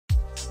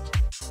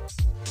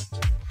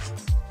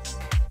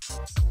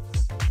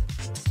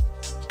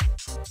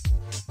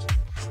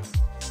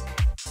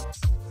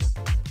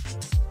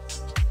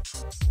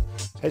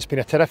It's been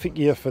a terrific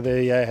year for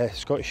the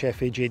Scottish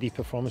FA JD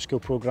Performance School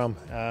programme.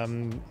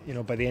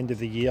 By the end of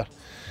the year,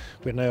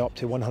 we're now up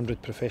to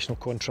 100 professional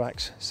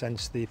contracts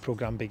since the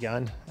programme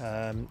began.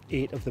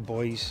 8 of the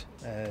boys,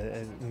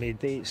 the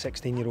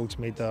 16-year-olds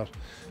made their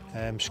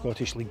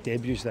Scottish League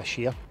debuts this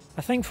year.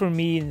 I think for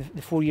me, in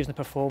the 4 years in the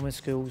performance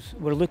schools,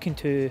 we're looking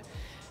to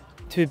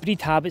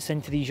breed habits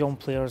into these young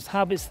players,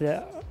 habits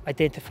that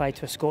identify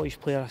to a Scottish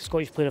player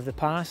of the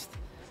past,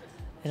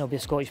 and it'll be a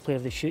Scottish player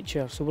of the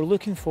future. So we're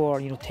looking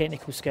for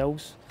technical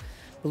skills,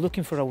 we're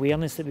looking for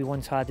awareness that we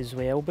once had as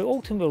well, but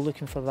ultimately we're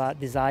looking for that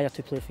desire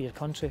to play for your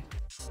country.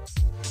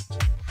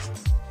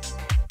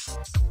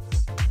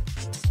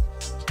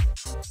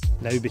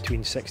 Now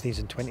between 16s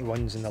and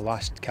 21s in the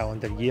last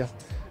calendar year,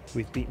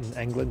 we've beaten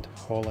England,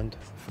 Holland,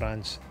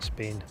 France,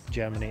 Spain,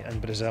 Germany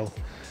and Brazil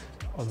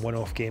on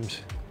one-off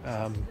games.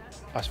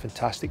 That's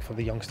fantastic for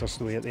the youngsters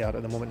the way they are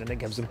at the moment, and it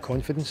gives them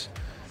confidence,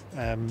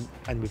 and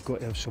we've got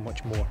to have so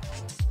much more.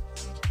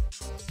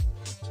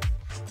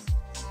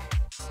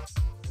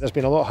 There's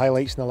been a lot of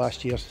highlights in the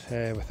last year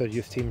with our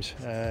youth teams,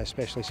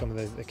 especially some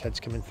of the kids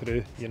coming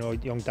through.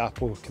 Young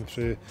Dapo came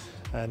through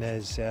and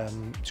has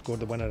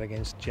scored the winner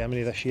against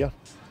Germany this year.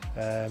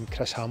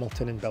 Chris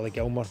Hamilton and Billy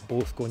Gilmer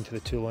both going to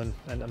the Toulon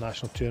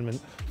International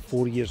Tournament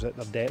 4 years at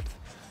their depth,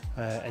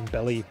 and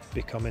Billy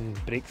becoming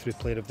breakthrough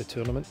player of the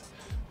tournament.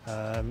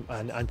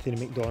 And Anthony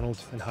McDonald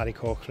and Harry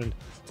Cochrane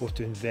both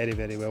doing very,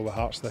 very well with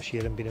Hearts this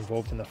year and being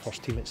involved in their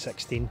first team at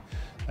 16.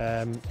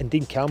 And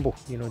Dean Campbell,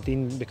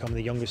 Dean becoming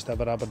the youngest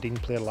ever Aberdeen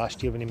player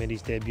last year when he made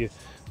his debut,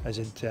 has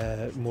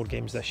had more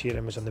games this year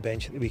and was on the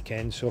bench at the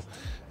weekend. So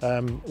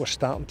we're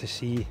starting to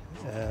see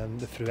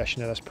the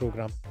fruition of this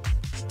programme.